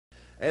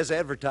As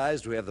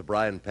advertised, we have the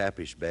Brian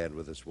Papish Band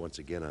with us once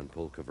again on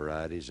Polka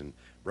Varieties, and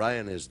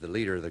Brian is the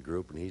leader of the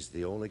group, and he's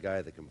the only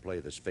guy that can play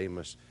this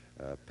famous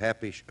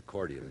Papish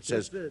accordion. It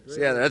says,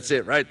 yeah, that's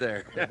it right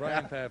there. The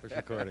Brian Papish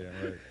accordion,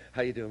 right.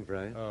 How you doing,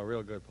 Brian? Oh,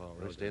 real good, Paul.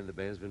 I understand the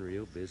band's been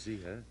real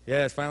busy, huh?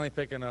 Yeah, it's finally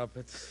picking up.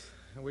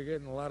 We're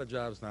getting a lot of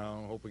jobs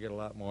now. I hope we get a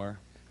lot more.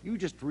 You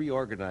just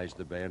reorganized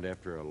the band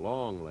after a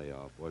long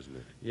layoff, wasn't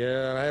it?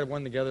 Yeah, I had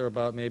one together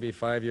about maybe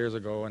 5 years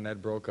ago, and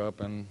that broke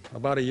up. And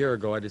about a year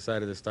ago, I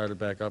decided to start it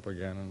back up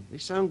again. And they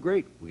sound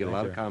great. We get a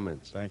lot of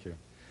comments. Thank you.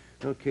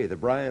 Okay, the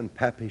Brian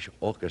Papish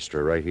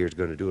Orchestra right here is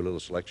going to do a little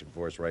selection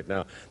for us right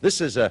now.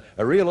 This is a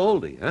real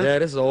oldie, huh? Yeah,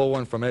 this is an old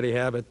one from Eddie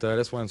Habit.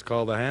 This one's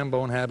called the Ham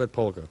Bone Habit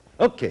Polka.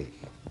 Okay.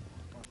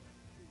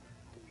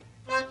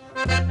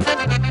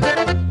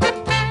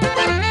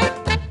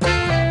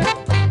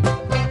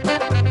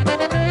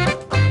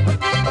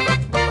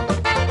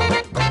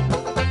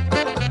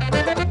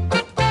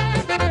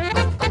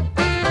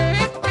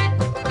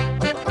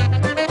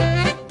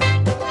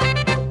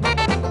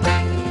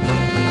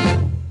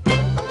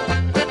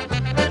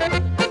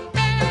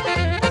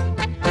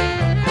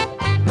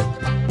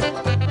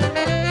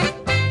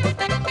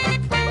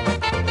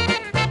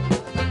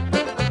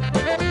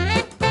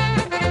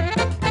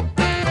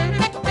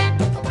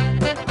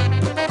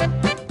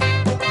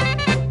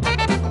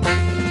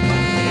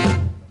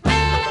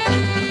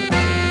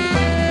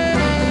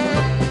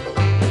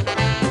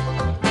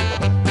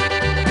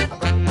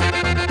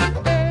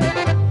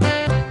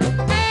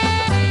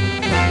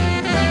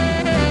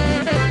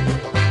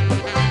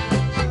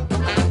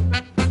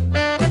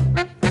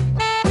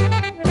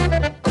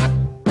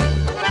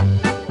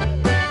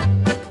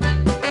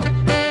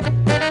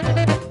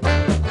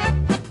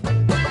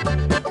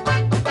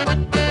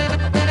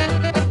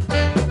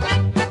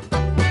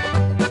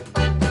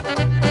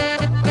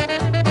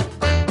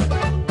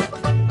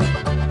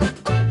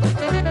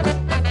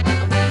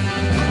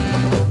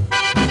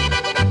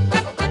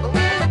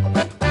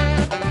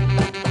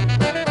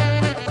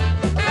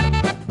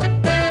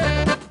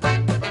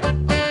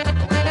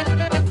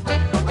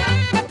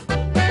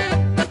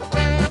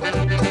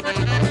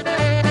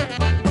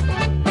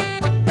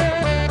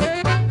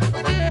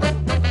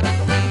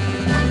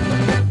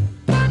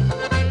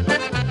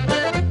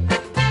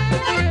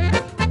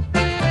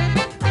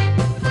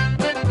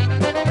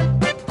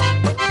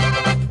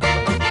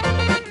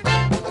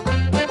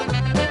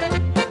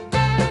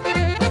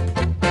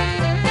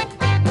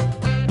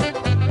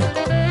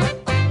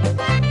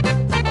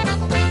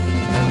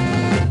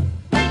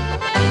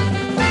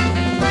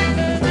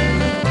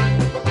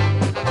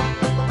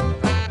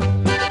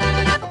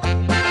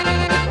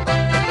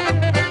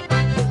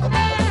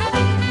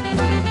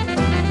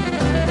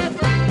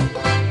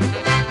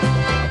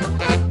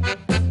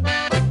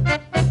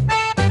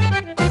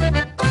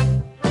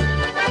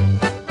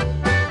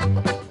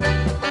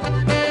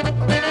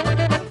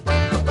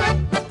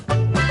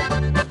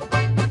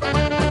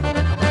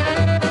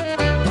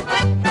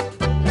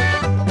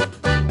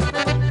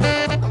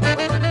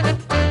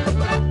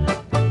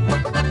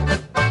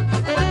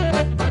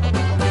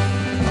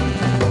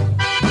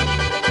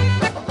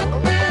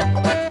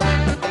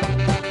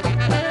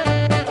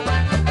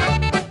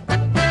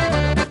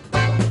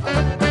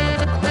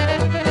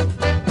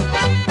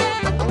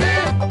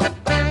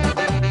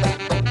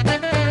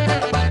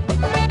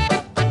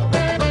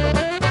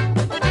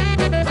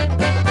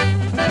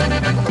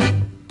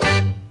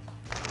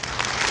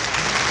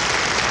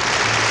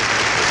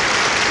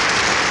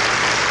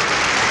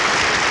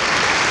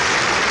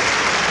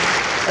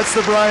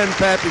 That's the Brian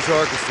Papish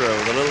Orchestra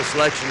with a little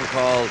selection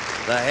called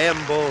the Ham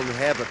Bone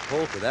Habit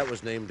Polka. That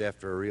was named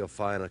after a real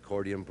fine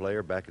accordion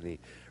player back in the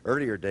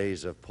earlier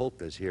days of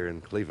polkas here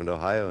in Cleveland,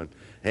 Ohio. And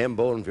Ham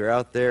Bone, if you're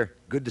out there,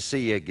 good to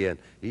see you again.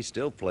 He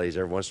still plays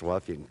every once in a while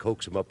if you can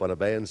coax him up on a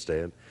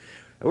bandstand.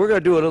 And we're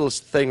going to do a little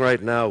thing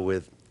right now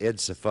with Ed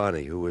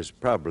Safani, who is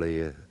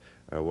probably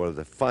one of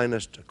the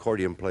finest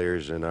accordion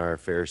players in our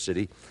fair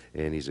city,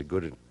 and he's a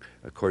good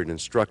accordion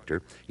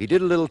instructor. He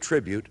did a little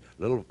tribute,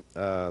 the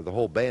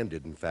whole band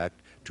did in fact,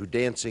 to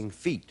Dancing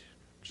Feet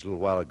just a little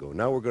while ago.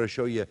 Now we're going to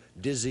show you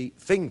Dizzy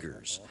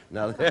Fingers.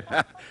 Now,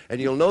 and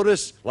you'll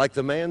notice, like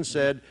the man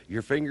said,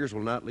 your fingers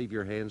will not leave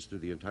your hands through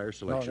the entire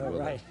selection. Oh, no,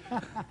 right.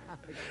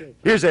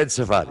 Here's Ed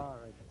Safani. All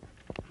right.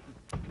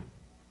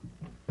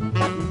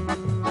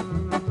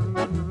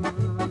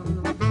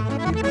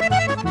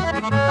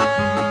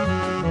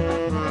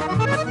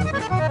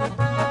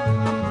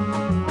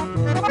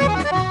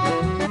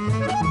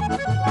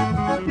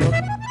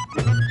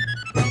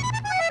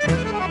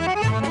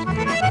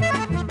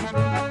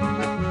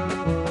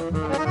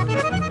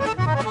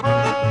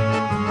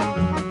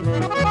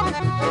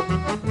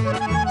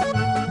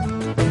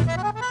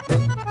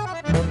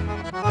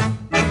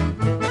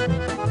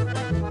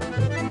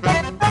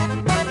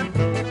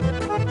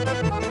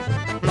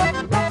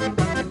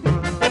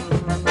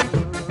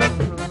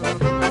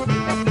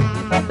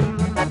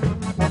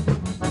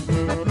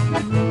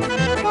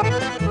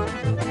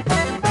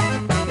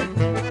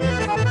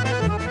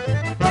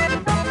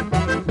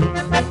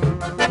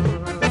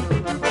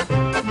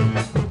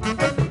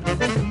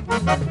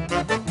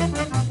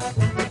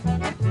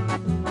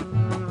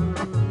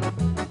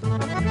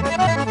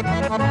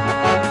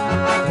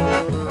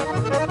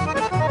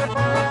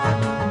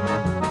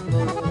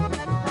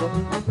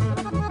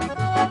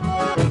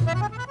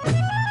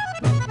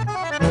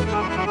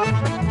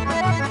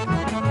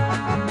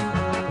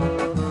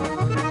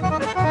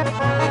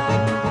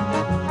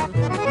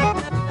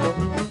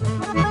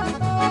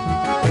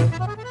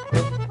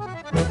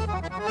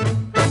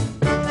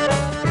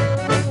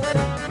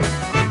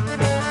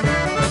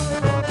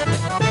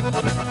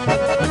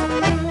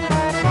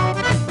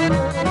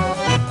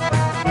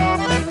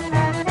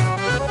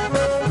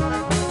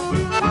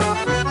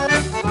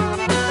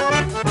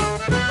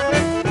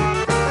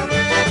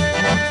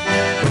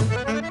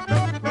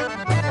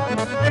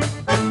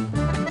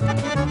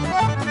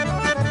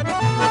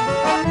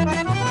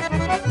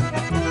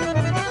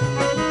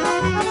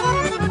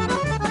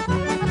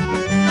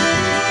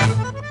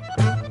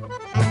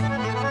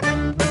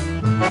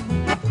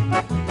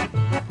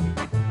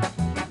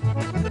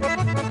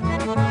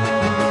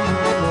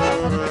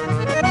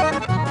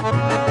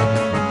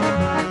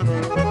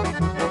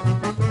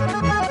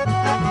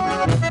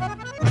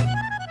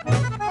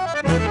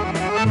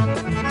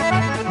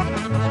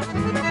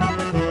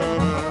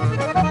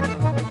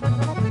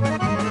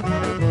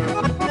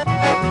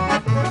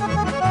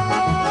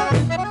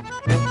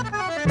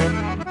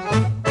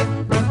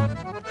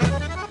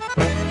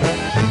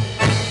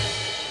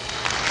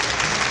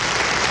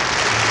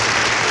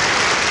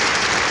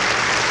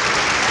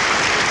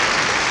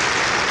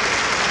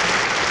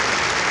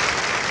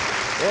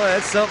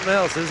 something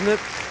else, isn't it?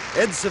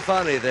 Ed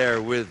Safani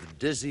there with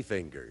Dizzy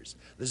Fingers.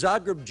 The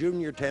Zagreb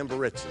Junior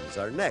Tamburitsins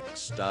are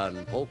next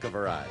on Polka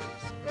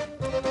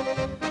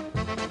Varieties.